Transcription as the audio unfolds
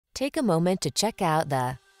Take a moment to check out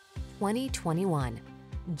the 2021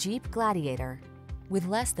 Jeep Gladiator. With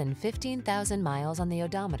less than 15,000 miles on the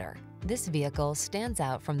odometer, this vehicle stands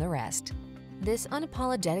out from the rest. This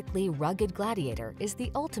unapologetically rugged Gladiator is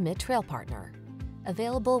the ultimate trail partner.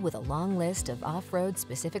 Available with a long list of off-road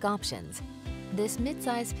specific options, this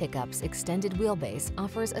midsize pickup's extended wheelbase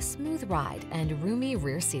offers a smooth ride and roomy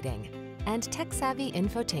rear seating. And tech-savvy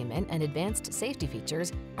infotainment and advanced safety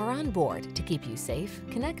features are on board to keep you safe,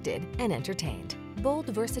 connected, and entertained. Bold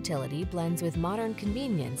versatility blends with modern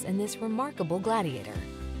convenience in this remarkable Gladiator.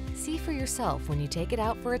 See for yourself when you take it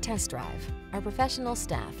out for a test drive. Our professional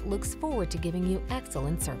staff looks forward to giving you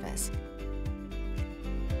excellent service.